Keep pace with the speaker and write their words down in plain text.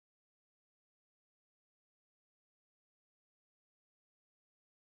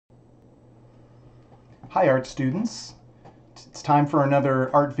Hi art students. It's time for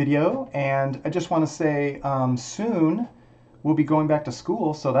another art video, and I just want to say soon we'll be going back to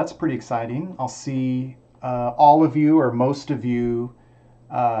school, so that's pretty exciting. I'll see all of you or most of you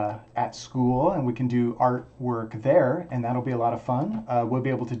at school, and we can do artwork there, and that'll be a lot of fun. We'll be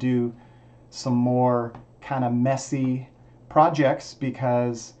able to do some more kind of messy projects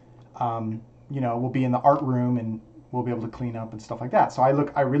because we'll be in the art room and we'll be able to clean up and stuff like that. So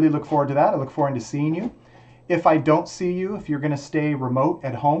I really look forward to that. I look forward to seeing you. If I don't see you, if you're going to stay remote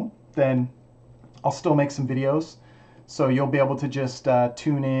at home, then I'll still make some videos. So you'll be able to just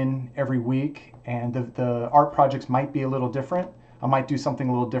tune in every week, and the art projects might be a little different. I might do something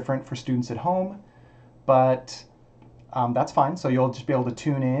a little different for students at home, but that's fine. So you'll just be able to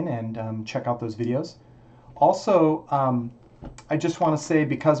tune in and check out those videos. Also, I just want to say,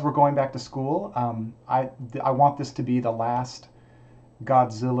 because we're going back to school, I want this to be the last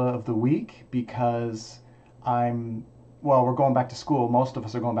Godzilla of the week because we're going back to school. Most of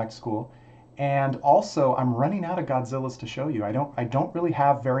us are going back to school. And also, I'm running out of Godzillas to show you. I don't really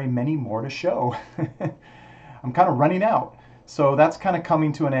have very many more to show. I'm kind of running out. So that's kind of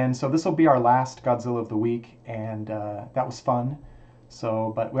coming to an end. So this will be our last Godzilla of the week, and that was fun.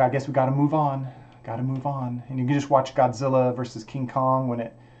 So, but I guess we got to move on. Got to move on. And you can just watch Godzilla versus King Kong when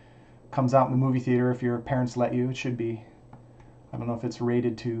it comes out in the movie theater if your parents let you. It should be. I don't know if it's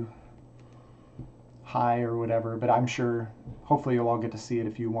rated too high or whatever, but I'm sure hopefully you'll all get to see it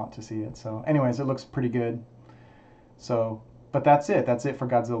if you want to see it. So anyways, it looks pretty good. So, but that's it. That's it for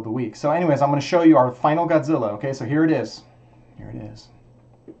Godzilla of the week. So anyways, I'm going to show you our final Godzilla. Okay, so here it is. Here it is.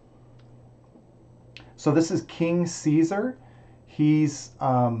 So this is King Caesar. He's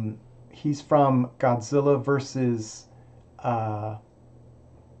from Godzilla versus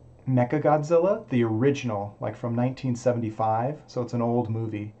Mechagodzilla, the original, like from 1975. So it's an old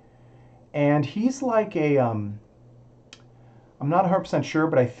movie. And he's like I'm not 100% sure,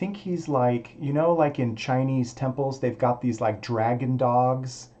 but I think he's like, like in Chinese temples, they've got these like dragon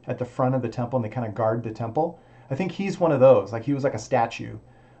dogs at the front of the temple and they kind of guard the temple. I think he's one of those. Like he was like a statue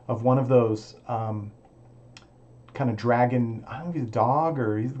of one of those kind of dragon, I don't know if he's a dog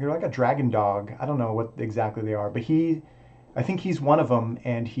or they're like a dragon dog. I don't know what exactly they are, but I think he's one of them,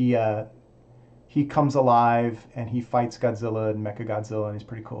 and he comes alive and he fights Godzilla and Mechagodzilla, and he's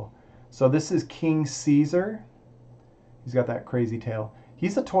pretty cool. So this is King Caesar. He's got that crazy tail.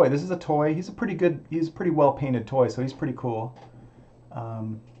 He's a toy. This is a toy. He's a pretty well painted toy, so he's pretty cool.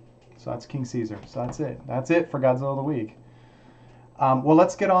 So that's King Caesar. So that's it. That's it for Godzilla of the week. Well,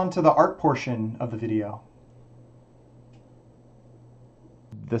 let's get on to the art portion of the video.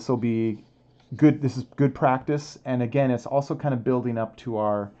 This will be good. This is good practice, and again, it's also kind of building up to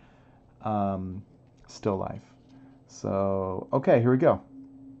our still life. So okay, here we go.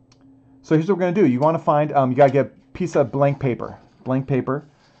 So here's what we're going to do. You want to find, you got to get a piece of blank paper. Blank paper.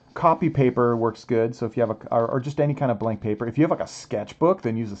 Copy paper works good. So if you have or just any kind of blank paper. If you have like a sketchbook,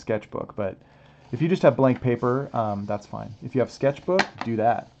 then use a sketchbook. But if you just have blank paper, that's fine. If you have sketchbook, do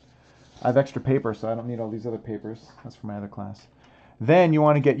that. I have extra paper, so I don't need all these other papers. That's for my other class. Then you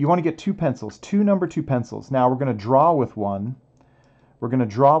want to get two pencils, two number 2 pencils. Now we're going to draw with one. We're going to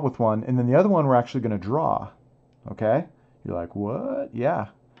draw with one, and then the other one we're actually going to draw. Okay? You're like, what? Yeah.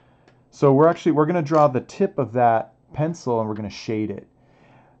 So we're going to draw the tip of that pencil and we're going to shade it.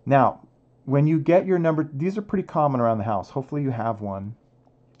 Now, when you get your number, these are pretty common around the house. Hopefully you have one.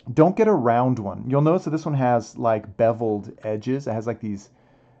 Don't get a round one. You'll notice that this one has like beveled edges. It has like these,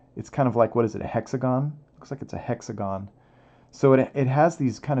 it's kind of like, what is it, a hexagon? Looks like it's a hexagon. So it has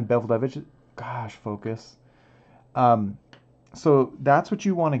these kind of beveled edges. Gosh, focus. So that's what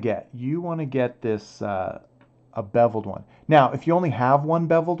you want to get. You want to get this a beveled one. Now, if you only have one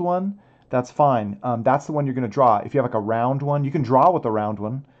beveled one, that's fine. That's the one you're going to draw. If you have like a round one, you can draw with a round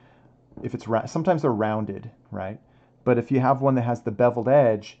one. If it's sometimes they're rounded, right? But if you have one that has the beveled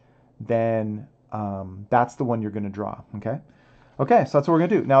edge, then that's the one you're going to draw. Okay. Okay. So that's what we're going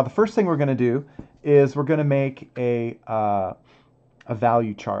to do. Now, the first thing we're going to do is we're going to make a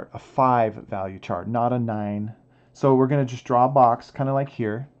value chart, a 5 value chart, not a 9. So we're going to just draw a box, kind of like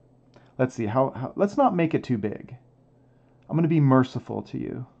here. Let's see, let's not make it too big. I'm going to be merciful to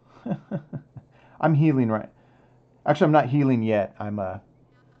you. I'm healing, right? Actually, I'm not healing yet.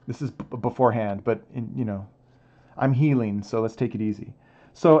 This is beforehand, but I'm healing, so let's take it easy.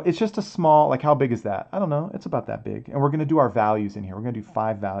 So it's just a small, like how big is that? I don't know, it's about that big. And we're going to do our values in here. We're going to do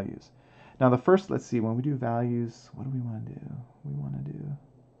 5 values. Now the first, let's see, when we do values, what do we want to do? We want to do,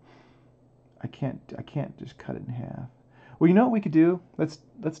 I can't just cut it in half. Well, you know what we could do? Let's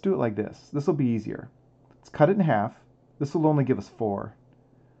do it like this. This will be easier. Let's cut it in half. This will only give us 4.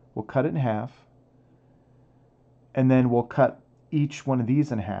 We'll cut it in half. And then we'll cut each one of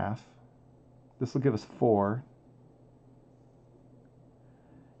these in half. This will give us 4.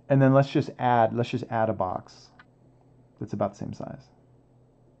 And then let's just add a box that's about the same size.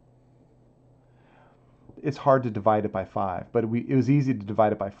 It's hard to divide it by 5, but it was easy to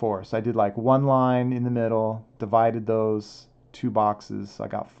divide it by 4. So I did like one line in the middle, divided those 2 boxes, so I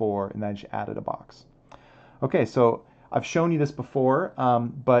got 4, and then I just added a box. Okay, so I've shown you this before,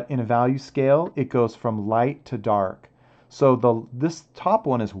 but in a value scale, it goes from light to dark. So this top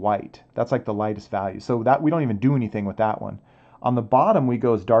one is white. That's like the lightest value. So that we don't even do anything with that one. On the bottom, we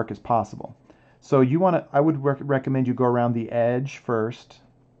go as dark as possible. So I would recommend you go around the edge first.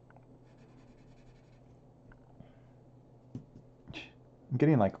 I'm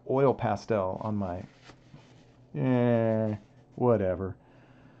getting like oil pastel on my, whatever.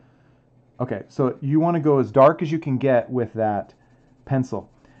 Okay, so you want to go as dark as you can get with that pencil.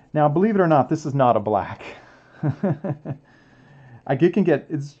 Now, believe it or not, this is not a black.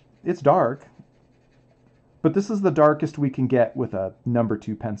 It's dark, but this is the darkest we can get with a number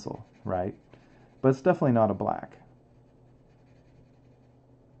 2 pencil, right? But it's definitely not a black.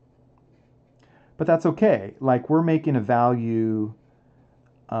 But that's okay. Like we're making a value,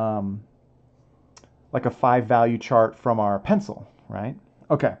 like a 5 value chart from our pencil, right?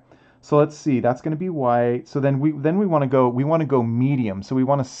 Okay. So let's see, that's going to be white. So then we want to go medium. So we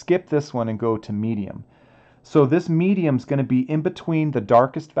want to skip this one and go to medium. So this medium is going to be in between the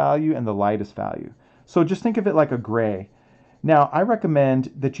darkest value and the lightest value. So just think of it like a gray. Now, I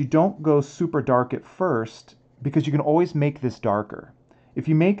recommend that you don't go super dark at first because you can always make this darker. If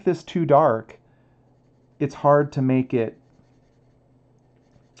you make this too dark, it's hard to make it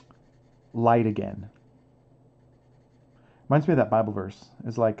light again. Reminds me of that Bible verse.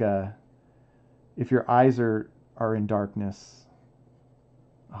 It's like if your eyes are in darkness.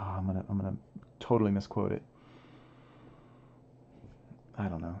 Oh, I'm gonna totally misquote it. I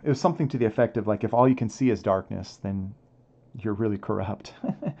don't know. It was something to the effect of like if all you can see is darkness, then you're really corrupt.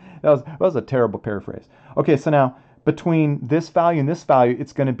 that was a terrible paraphrase. Okay, so now between this value and this value,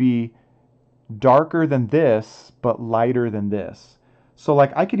 it's going to be darker than this, but lighter than this. So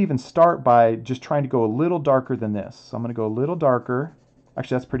like I could even start by just trying to go a little darker than this. So I'm going to go a little darker.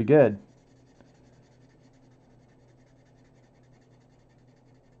 Actually, that's pretty good.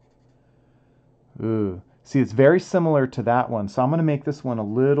 Ooh. See, it's very similar to that one. So I'm going to make this one a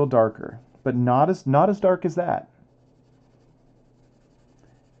little darker, but not as dark as that.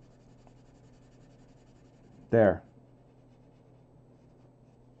 There.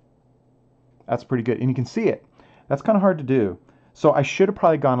 That's pretty good. And you can see it. That's kind of hard to do. So I should have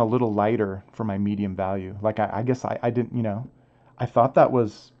probably gone a little lighter for my medium value. Like I guess I didn't, I thought that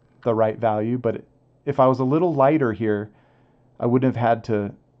was the right value, but if I was a little lighter here, I wouldn't have had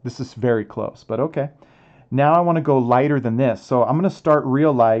to. This is very close, but okay. Now I want to go lighter than this. So I'm going to start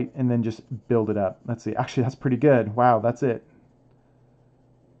real light and then just build it up. Let's see. Actually, that's pretty good. Wow, that's it.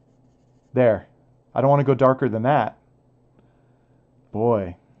 There. I don't want to go darker than that.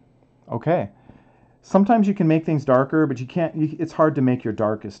 Boy. Okay. Sometimes you can make things darker, but you can't. It's hard to make your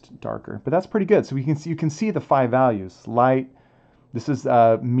darkest darker. But that's pretty good. So you can see the 5 values. Light. This is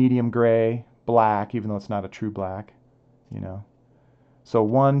medium gray, black, even though it's not a true black. So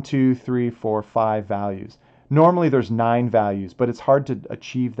 1, 2, 3, 4, 5 values. Normally there's 9 values, but it's hard to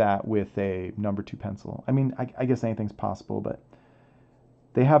achieve that with a number 2 pencil. I mean, I guess anything's possible, but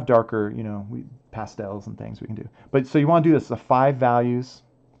they have darker, pastels and things we can do. But so you want to do this, the 5 values.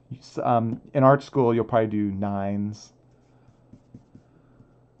 In art school, you'll probably do 9s.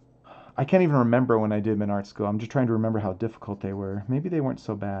 I can't even remember when I did them in art school. I'm just trying to remember how difficult they were. Maybe they weren't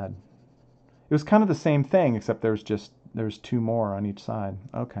so bad. It was kind of the same thing, except there's 2 more on each side.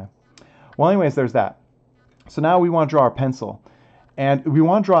 Okay. Well, anyways, there's that. So now we want to draw our pencil. And we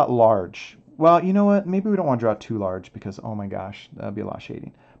want to draw it large. Well, you know what? Maybe we don't want to draw it too large because, oh my gosh, that'd be a lot of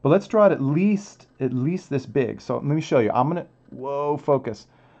shading. But let's draw it at least this big. So let me show you. Whoa, focus.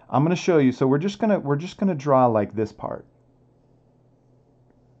 I'm going to show you. So we're just going to draw like this part.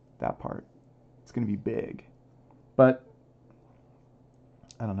 That part. It's going to be big. But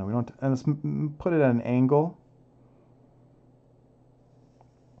I don't know. Let's put it at an angle.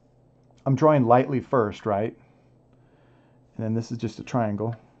 I'm drawing lightly first, right? And then this is just a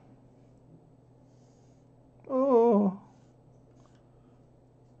triangle. Oh.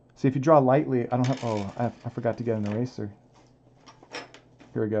 See, if you draw lightly, I forgot to get an eraser.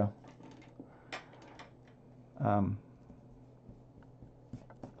 Here we go.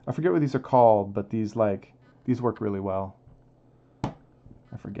 I forget what these are called, but these work really well.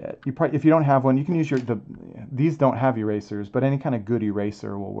 I forget. If you don't have one, you can use these don't have erasers, but any kind of good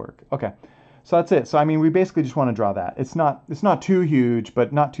eraser will work. Okay. So that's it. So I mean, we basically just want to draw that. It's not too huge,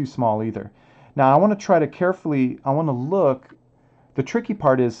 but not too small either. Now I want to try to carefully, I want to look, the tricky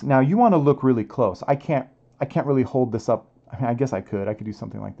part is now you want to look really close. I can't really hold this up. I mean, I guess I could do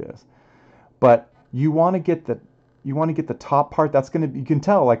something like this. But you want to get the top part. That's going to, you can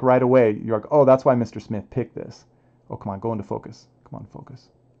tell like right away. You're like, "Oh, that's why Mr. Smith picked this." Oh, come on, go into focus. Come on, focus.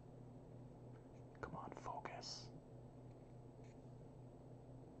 Come on, focus.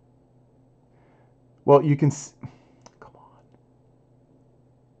 Well, you can come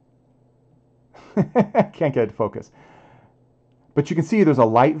on. Can't get it to focus. But you can see there's a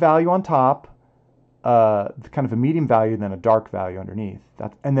light value on top, kind of a medium value, and then a dark value underneath.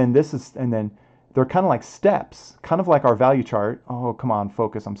 And then they're kind of like steps, kind of like our value chart. Oh, come on,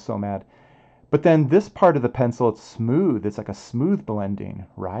 focus. I'm so mad. But then this part of the pencil, it's smooth. It's like a smooth blending,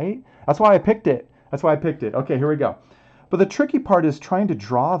 right? That's why I picked it. That's why I picked it. Okay, here we go. But the tricky part is trying to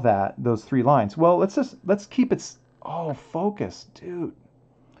draw those three lines. Well, let's keep it, oh, focus, dude.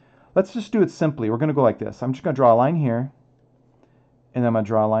 Let's just do it simply. We're going to go like this. I'm just going to draw a line here, and then I'm going to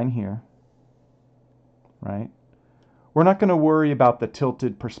draw a line here, right? We're not going to worry about the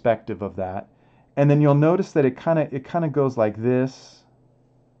tilted perspective of that. And then you'll notice that it kind of goes like this,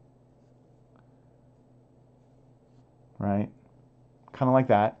 right? Kind of like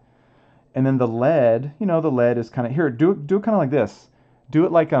that. And then the lead, the lead is kind of, here, do it kind of like this. Do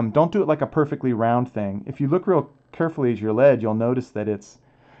it like, don't do it like a perfectly round thing. If you look real carefully at your lead, you'll notice that it's,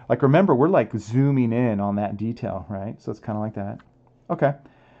 like, remember, we're like zooming in on that detail, right? So it's kind of like that. Okay.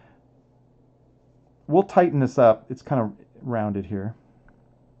 We'll tighten this up. It's kind of rounded here.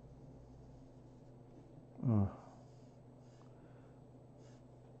 Ugh.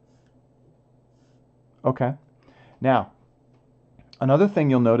 Okay. Now, another thing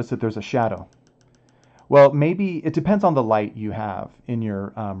you'll notice that there's a shadow. Well, maybe it depends on the light you have in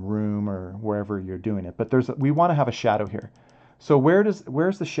your room or wherever you're doing it. But we want to have a shadow here. So where's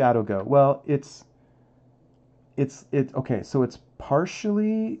the shadow go? Well, okay. So it's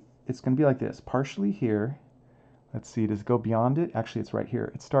going to be like this, partially here. Let's see, does it go beyond it? Actually, it's right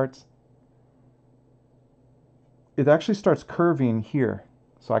here. It actually starts curving here.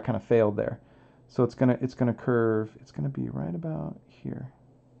 So I kind of failed there. So it's gonna curve. It's gonna be right about here.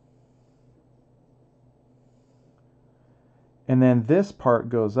 And then this part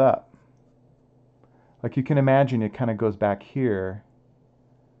goes up. Like you can imagine, it kind of goes back here.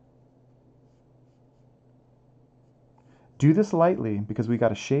 Do this lightly because we got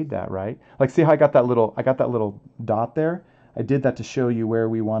to shade that, right? Like, see how I got that little dot there? I did that to show you where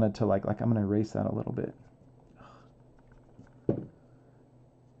we wanted to like I'm going to erase that a little bit.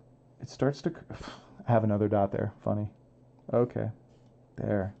 It starts to I have another dot there. Funny. Okay.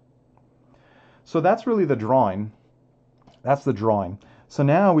 There. So that's really the drawing. That's the drawing. So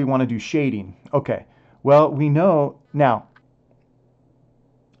now we want to do shading. Okay. Well, we know now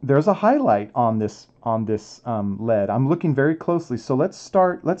there's a highlight on this lead. I'm looking very closely. So let's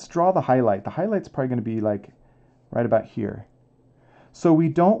draw the highlight. The highlight's probably going to be like right about here. So we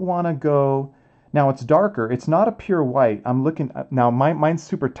don't want to go, now it's darker. It's not a pure white. I'm looking, now mine's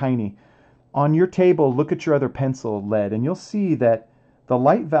super tiny. On your table, look at your other pencil lead and you'll see that the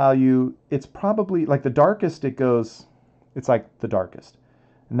light value, it's probably like the darkest it goes, it's like the darkest.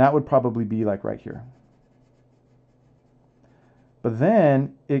 And that would probably be like right here. But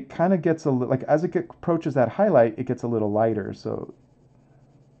then it kind of gets like as it approaches that highlight, it gets a little lighter. So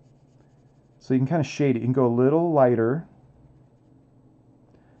you can kind of shade it. You can go a little lighter,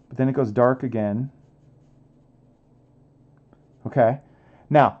 but then it goes dark again. Okay.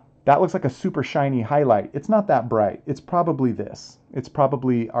 Now, that looks like a super shiny highlight. It's not that bright. It's probably this. It's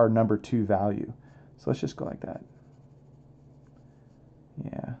probably our number 2 value. So let's just go like that.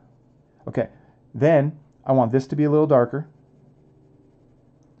 Yeah. Okay. Then I want this to be a little darker.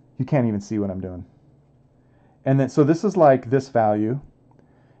 You can't even see what I'm doing. And then, so this is like this value.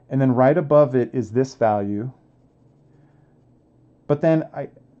 And then right above it is this value. But then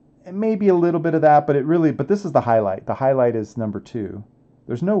maybe a little bit of that, but this is the highlight. The highlight is number 2.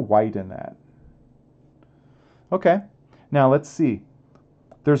 There's no white in that. Okay. Now let's see.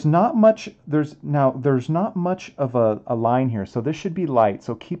 There's not much of a line here. So this should be light.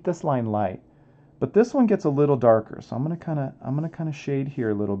 So keep this line light. But this one gets a little darker, so I'm gonna kind of shade here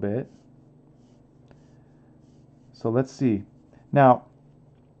a little bit. So let's see. Now,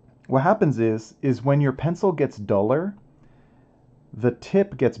 what happens is when your pencil gets duller, the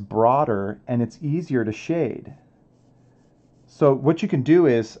tip gets broader and it's easier to shade. So what you can do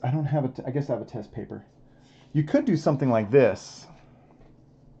is, I guess I have a test paper. You could do something like this.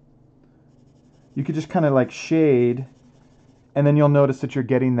 You could just kind of like shade, and then you'll notice that you're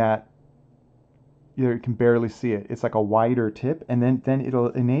getting that you can barely see it. It's like a wider tip, and then it'll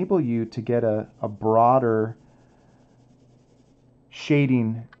enable you to get a broader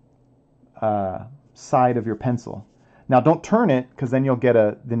shading side of your pencil. Now don't turn it, because then you'll get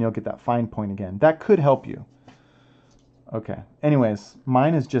that fine point again. That could help you. Okay. Anyways,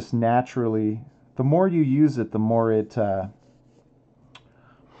 mine is just naturally. The more you use it, the more it.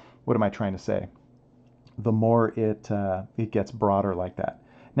 What am I trying to say? The more it gets broader like that.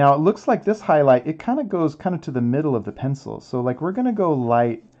 Now it looks like this highlight, it kind of goes kind of to the middle of the pencil. So like we're gonna go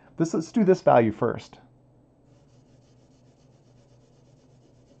light. Let's do this value first.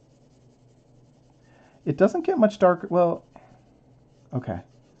 It doesn't get much darker. Well, okay.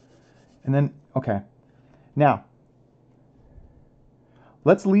 And then, okay. Now,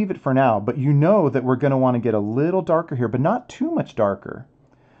 let's leave it for now, but you know that we're going to want to get a little darker here, but not too much darker.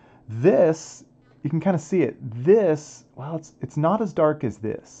 This, you can kind of see it. This, well, it's not as dark as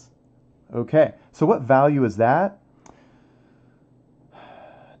this. Okay, so what value is that?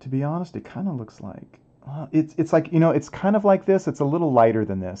 To be honest, it kind of looks like, it's like, you know, it's kind of like this. It's a little lighter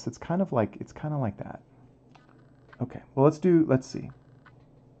than this. It's kind of like that. Okay, well, let's see.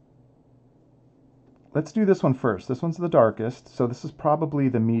 Let's do this one first. This one's the darkest, so this is probably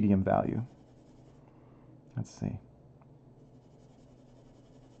the medium value. Let's see.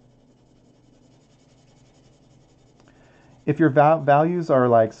 If your values are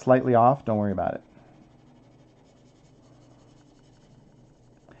like slightly off, don't worry about it.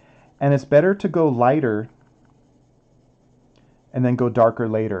 And it's better to go lighter and then go darker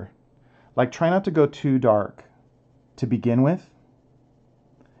later. Like, try not to go too dark to begin with,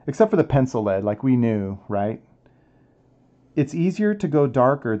 except for the pencil lead, like we knew, right? It's easier to go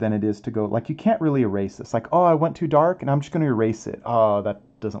darker than it is to go, like, you can't really erase this. Like, oh, I went too dark and I'm just going to erase it. Oh, that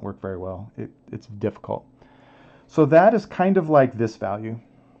doesn't work very well. It's difficult. So that is kind of like this value.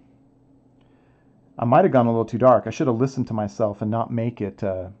 I might have gone a little too dark. I should have listened to myself and not make it.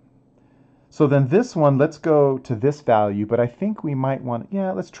 So then this one, let's go to this value, but I think we might want,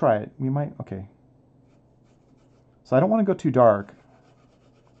 yeah, let's try it. We might, okay. So I don't want to go too dark.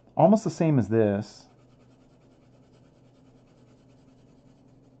 Almost the same as this.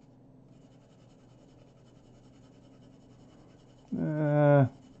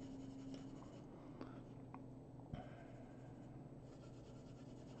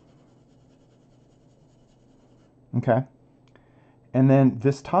 Okay. And then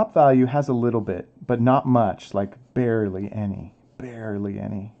this top value has a little bit, but not much, like barely any. Barely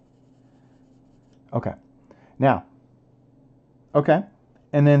any. Okay. Now, okay.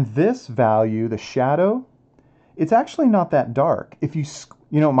 And then this value, the shadow, it's actually not that dark. If you,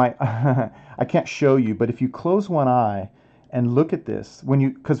 you know, my, I can't show you, but if you close one eye and look at this,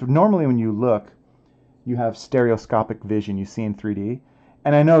 because normally when you look, you have stereoscopic vision, you see in 3D.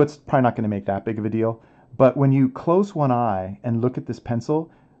 And I know it's probably not going to make that big of a deal, but when you close one eye and look at this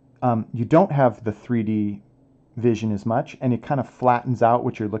pencil, you don't have the 3D vision as much, and it kind of flattens out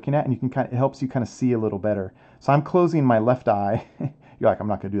what you're looking at, and you can it helps you kind of see a little better. So I'm closing my left eye. You're like, I'm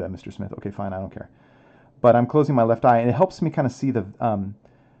not going to do that, Mr. Smith. Okay, fine, I don't care. But I'm closing my left eye, and it helps me kind of see the,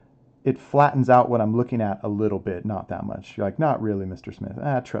 it flattens out what I'm looking at a little bit, not that much. You're like, not really, Mr. Smith.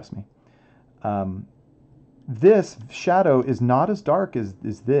 Trust me. This shadow is not as dark as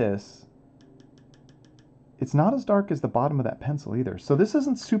this. It's not as dark as the bottom of that pencil either. So this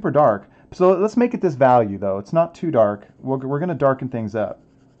isn't super dark. So let's make it this value, though. It's not too dark. We're going to darken things up.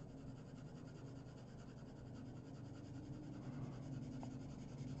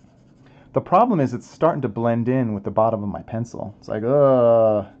 The problem is it's starting to blend in with the bottom of my pencil. It's like,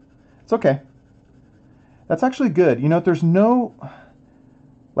 it's okay. That's actually good. You know, there's no,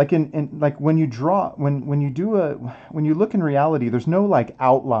 like like when you draw, when you look in reality, there's no like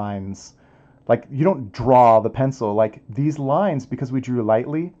outlines. Like, you don't draw the pencil. Like, these lines, because we drew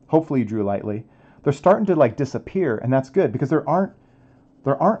lightly, hopefully you drew lightly, they're starting to like disappear, and that's good, because there aren't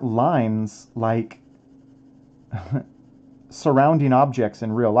lines like surrounding objects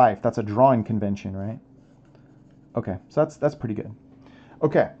in real life. That's a drawing convention, right? Okay, so that's pretty good.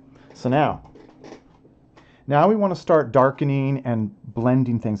 Okay, so now we want to start darkening and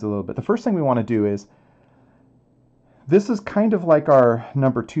blending things a little bit. The first thing we want to do is, this is kind of like our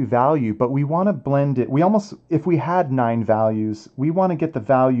number 2 value, but we want to blend it. We almost, if we had 9 values, we want to get the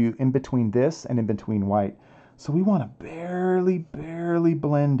value in between this and in between white. So we want to barely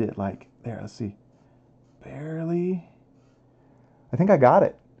blend it. Like, there, let's see. Barely. I think I got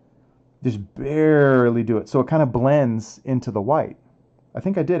it. Just barely do it. So it kind of blends into the white. I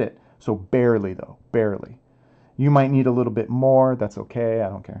think I did it. So barely, though. Barely. You might need a little bit more. That's okay. I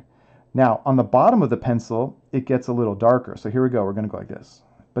don't care. Now, on the bottom of the pencil, it gets a little darker. So here we go. We're going to go like this.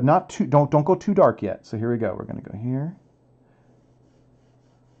 but not too, don't go too dark yet. So here we go. We're going to go here.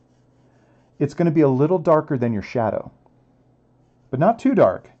 It's going to be a little darker than your shadow, but not too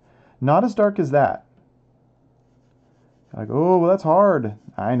dark. Not as dark as that. Like, oh, well, that's hard.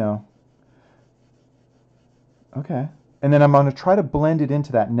 I know. Okay. And then I'm going to try to blend it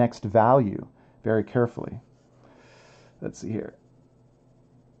into that next value very carefully. Let's see here.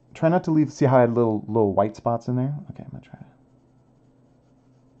 Try not to leave, see how I had little white spots in there? Okay, I'm going to try to.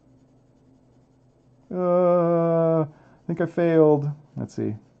 I think I failed. Let's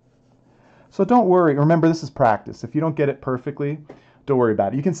see. So don't worry. Remember, this is practice. If you don't get it perfectly, don't worry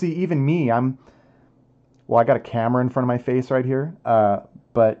about it. You can see even me, well, I got a camera in front of my face right here,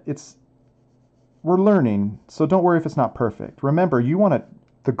 but we're learning, so don't worry if it's not perfect. Remember, you want to,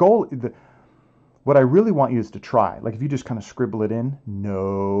 the goal, what I really want you is to try. Like if you just kind of scribble it in,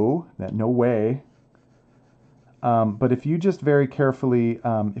 no way. But if you just very carefully,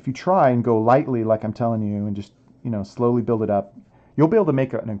 if you try and go lightly, like I'm telling you, and just, slowly build it up, you'll be able to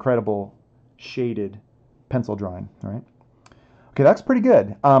make an incredible shaded pencil drawing, all right? Okay, that's pretty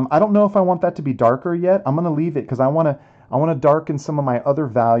good. I don't know if I want that to be darker yet. I'm going to leave it because I want to darken some of my other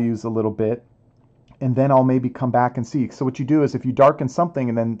values a little bit, and then I'll maybe come back and see. So what you do is if you darken something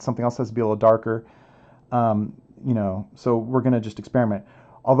and then something else has to be a little darker, so we're going to just experiment.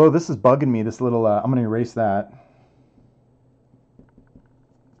 Although this is bugging me, this little, I'm going to erase that.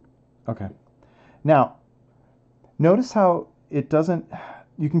 Okay. Now, notice how it doesn't,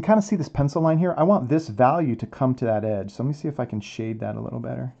 you can kind of see this pencil line here. I want this value to come to that edge. So let me see if I can shade that a little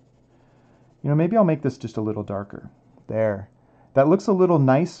better. Maybe I'll make this just a little darker. There. That looks a little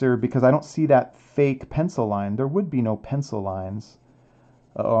nicer because I don't see that fake pencil line. There would be no pencil lines.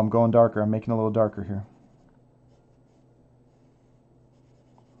 Uh-oh, I'm going darker. I'm making it a little darker here.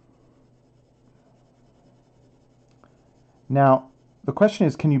 Now, the question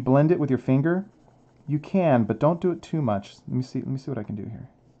is, can you blend it with your finger? You can, but don't do it too much. Let me see what I can do here.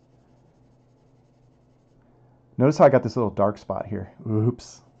 Notice how I got this little dark spot here.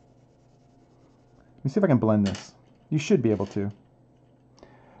 Oops. Let me see if I can blend this. You should be able to.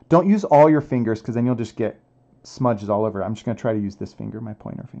 Don't use all your fingers because then you'll just get smudges all over. I'm just going to try to use this finger, my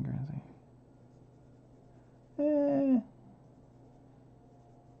pointer finger.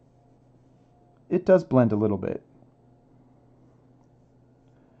 It does blend a little bit.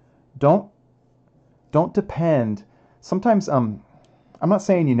 Don't depend. Sometimes, I'm not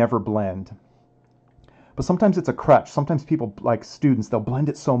saying you never blend, but sometimes it's a crutch. Sometimes people, like students, they'll blend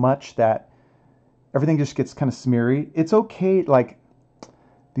it so much that everything just gets kind of smeary. It's okay, like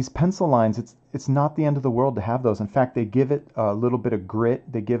these pencil lines, it's not the end of the world to have those. In fact, they give it a little bit of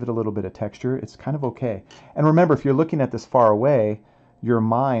grit. They give it a little bit of texture. It's kind of okay. And remember, if you're looking at this far away, your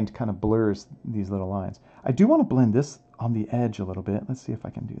mind kind of blurs these little lines. I do want to blend this on the edge a little bit. Let's see if I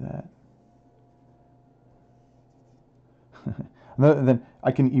can do that. Then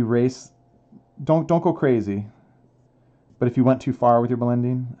I can erase. Don't go crazy. But if you went too far with your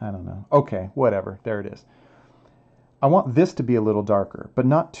blending, I don't know. Okay, whatever. There it is. I want this to be a little darker, but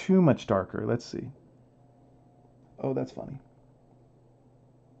not too much darker. Let's see. Oh, that's funny.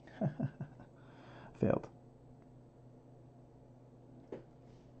 Failed.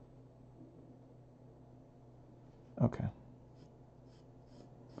 Okay.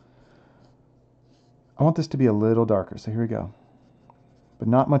 I want this to be a little darker, so here we go. But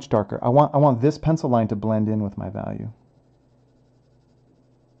not much darker. I want this pencil line to blend in with my value.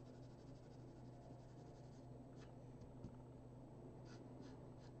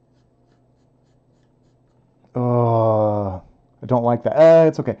 Oh, I don't like that.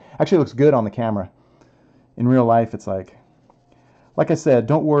 It's okay. Actually, it looks good on the camera. In real life, it's like I said,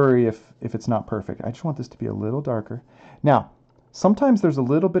 don't worry if it's not perfect. I just want this to be a little darker. Now, sometimes there's a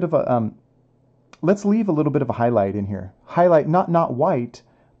little bit of a, let's leave a little bit of a highlight in here. Highlight, not white,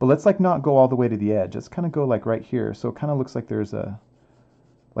 but let's like not go all the way to the edge. Let's kind of go like right here. So it kind of looks like there's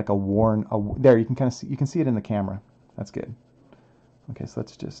like a worn, there, you can kind of see, you can see it in the camera. That's good. Okay, so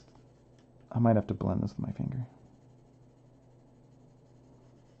let's just, I might have to blend this with my finger.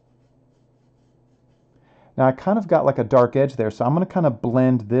 Now I kind of got like a dark edge there, so I'm going to kind of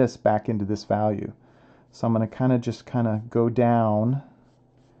blend this back into this value. So I'm going to kind of just kind of go down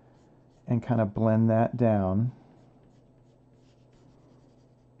and kind of blend that down.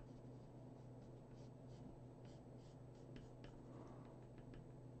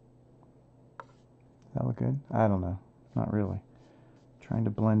 Does that look good? I don't know. Not really. Trying to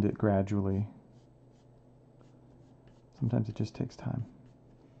blend it gradually. Sometimes it just takes time.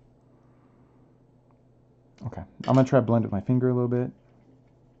 Okay, I'm going to try to blend with my finger a little bit.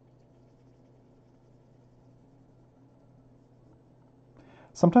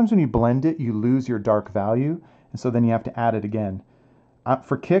 Sometimes when you blend it, you lose your dark value, and so then you have to add it again.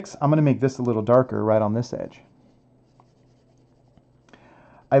 For kicks, I'm going to make this a little darker right on this edge.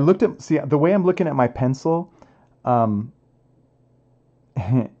 I looked at, see, the way I'm looking at my pencil,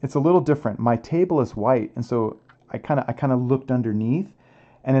 it's a little different. My table is white, and so I kind of looked underneath,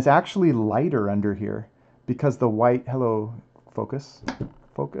 and it's actually lighter under here because the white, hello, focus,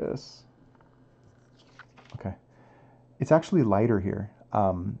 focus. Okay. It's actually lighter here,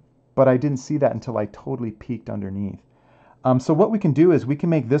 but I didn't see that until I totally peeked underneath. So what we can do is we can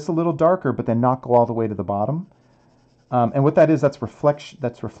make this a little darker, but then not go all the way to the bottom. And what that is, that's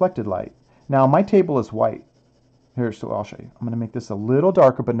reflected light. Now my table is white. Here, so I'll show you. I'm going to make this a little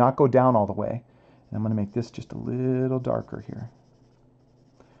darker, but not go down all the way. And I'm going to make this just a little darker here.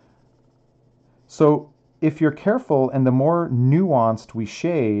 So if you're careful and the more nuanced we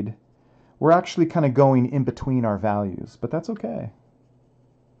shade, we're actually kind of going in between our values, but that's okay.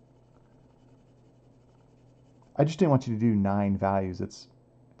 I just didn't want you to do 9 values. It's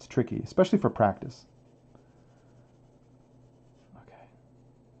tricky, especially for practice. Okay.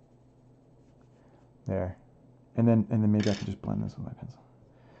 There. And then maybe I can just blend this with my pencil.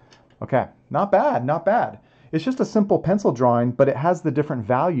 Okay, not bad, not bad. It's just a simple pencil drawing, but it has the different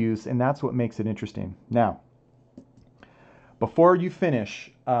values, and that's what makes it interesting. Now, before you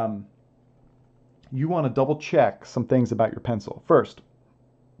finish, you want to double check some things about your pencil. First,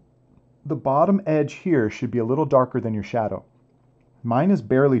 the bottom edge here should be a little darker than your shadow. Mine is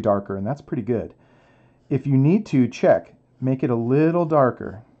barely darker, and that's pretty good. If you need to, check. Make it a little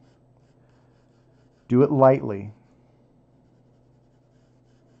darker. Do it lightly.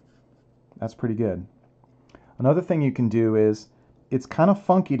 That's pretty good. Another thing you can do is, it's kind of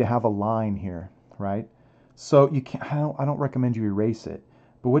funky to have a line here, right? So you can't, I don't recommend you erase it.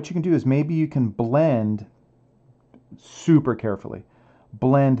 But what you can do is maybe you can blend super carefully.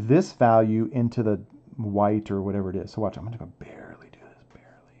 Blend this value into the white or whatever it is. So watch, I'm going to barely do this.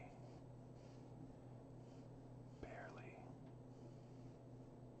 Barely. Barely.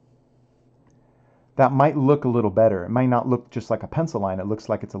 That might look a little better. It might not look just like a pencil line. It looks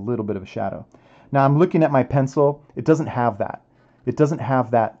like it's a little bit of a shadow. Now I'm looking at my pencil. It doesn't have that. It doesn't have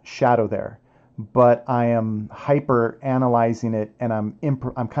that shadow there. But I am hyper analyzing it, and I'm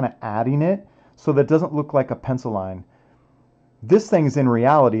kind of adding it so that it doesn't look like a pencil line. This thing's in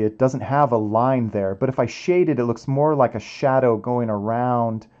reality, it doesn't have a line there, but if I shade it, it looks more like a shadow going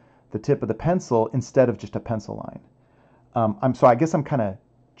around the tip of the pencil instead of just a pencil line. So I guess I'm kind of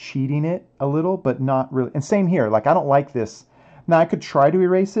cheating it a little, but not really. And same here, like I don't like this. Now I could try to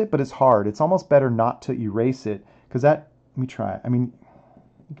erase it, but it's hard. It's almost better not to erase it, because that, let me try. I mean,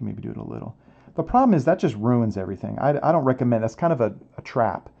 you can maybe do it a little. The problem is that just ruins everything. I don't recommend. That's kind of a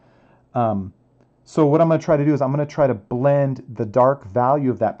trap. So what I'm going to try to do is I'm going to try to blend the dark value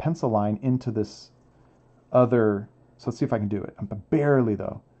of that pencil line into this other. So let's see if I can do it. I'm barely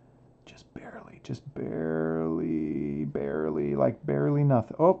though. Just barely, like barely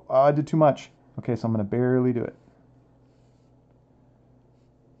nothing. Oh, I did too much. Okay, so I'm going to barely do it.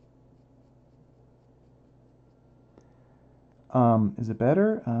 Is it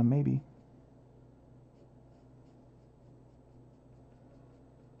better? Maybe.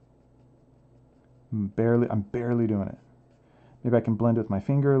 I'm barely doing it. Maybe I can blend it with my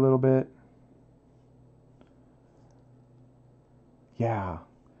finger a little bit. Yeah.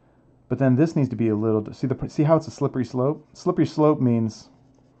 But then this needs to be a little, see how it's a slippery slope? Slippery slope means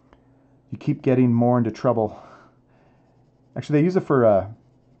you keep getting more into trouble. Actually, they use it for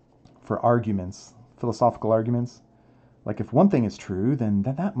arguments, philosophical arguments. Like if one thing is true, then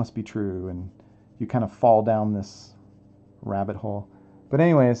that must be true, and you kind of fall down this rabbit hole. But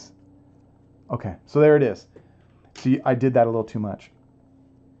anyways, okay, so there it is. See, I did that a little too much.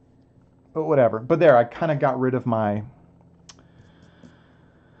 But whatever. But there, I kind of got rid of my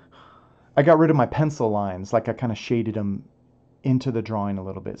pencil lines. Like I kind of shaded them into the drawing a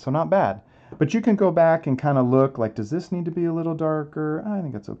little bit. So not bad. But you can go back and kind of look like, does this need to be a little darker? I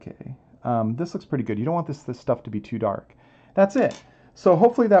think that's okay. This looks pretty good. You don't want this stuff to be too dark. That's it. So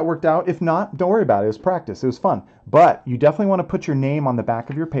hopefully that worked out. If not, don't worry about it. It was practice. It was fun. But you definitely want to put your name on the back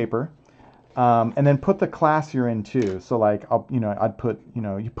of your paper. And then put the class you're in too. So like, I'd put,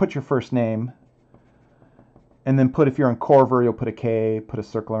 you put your first name, and then if you're in Corver, you'll put a K, put a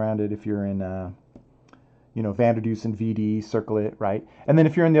circle around it. If you're in, Vanderdusen VD, circle it, right? And then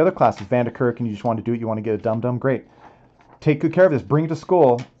if you're in the other classes, Vanderkirk, and you just want to do it, you want to get a dum-dum, great. Take good care of this, bring it to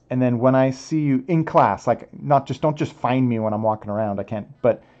school, and then when I see you in class, like don't just find me when I'm walking around, I can't,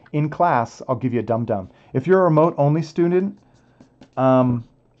 but in class, I'll give you a dum-dum. If you're a remote-only student, do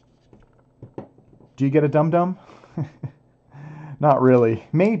you get a dum-dum? Not really.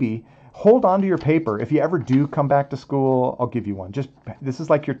 Maybe. Hold on to your paper. If you ever do come back to school, I'll give you one. Just this is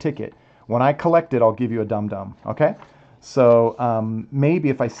like your ticket. When I collect it, I'll give you a dum-dum. Okay? So maybe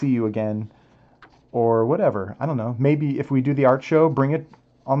if I see you again, or whatever, I don't know. Maybe if we do the art show, bring it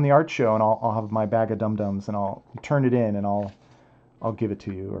on the art show, and I'll have my bag of dum-dums, and I'll turn it in, and I'll give it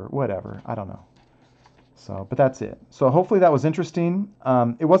to you, or whatever. I don't know. So, but that's it. So hopefully that was interesting.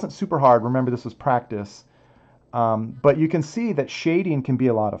 It wasn't super hard. Remember, this was practice. But you can see that shading can be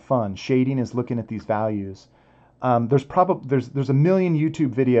a lot of fun. Shading is looking at these values. There's a million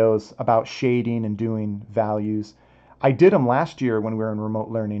YouTube videos about shading and doing values. I did them last year when we were in remote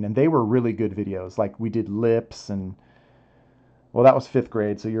learning, and they were really good videos. Like we did lips and, well, that was 5th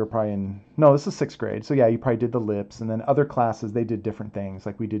grade, so you're probably in, no, this is 6th grade. So yeah, you probably did the lips, and then other classes, they did different things.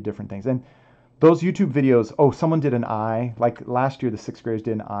 Like we did different things. And those YouTube videos, oh, someone did an eye. Like last year, the 6th graders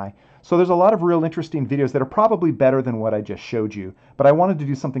did an eye. So there's a lot of real interesting videos that are probably better than what I just showed you. But I wanted to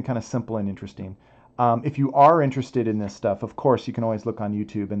do something kind of simple and interesting. If you are interested in this stuff, of course, you can always look on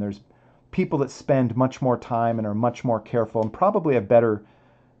YouTube. And there's people that spend much more time and are much more careful and probably have better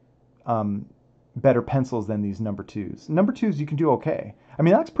pencils than these number 2s. Number 2s, you can do okay. I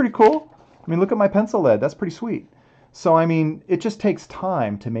mean, that's pretty cool. I mean, look at my pencil lead. That's pretty sweet. So, I mean, it just takes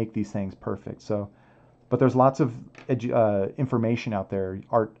time to make these things perfect. So, but there's lots of information out there,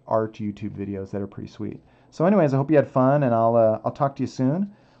 art YouTube videos that are pretty sweet. So anyways, I hope you had fun, and I'll talk to you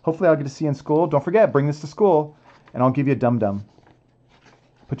soon. Hopefully I'll get to see you in school. Don't forget, bring this to school, and I'll give you a dum-dum.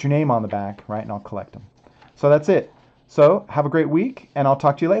 Put your name on the back, right, and I'll collect them. So that's it. So have a great week, and I'll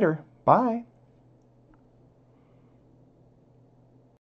talk to you later. Bye.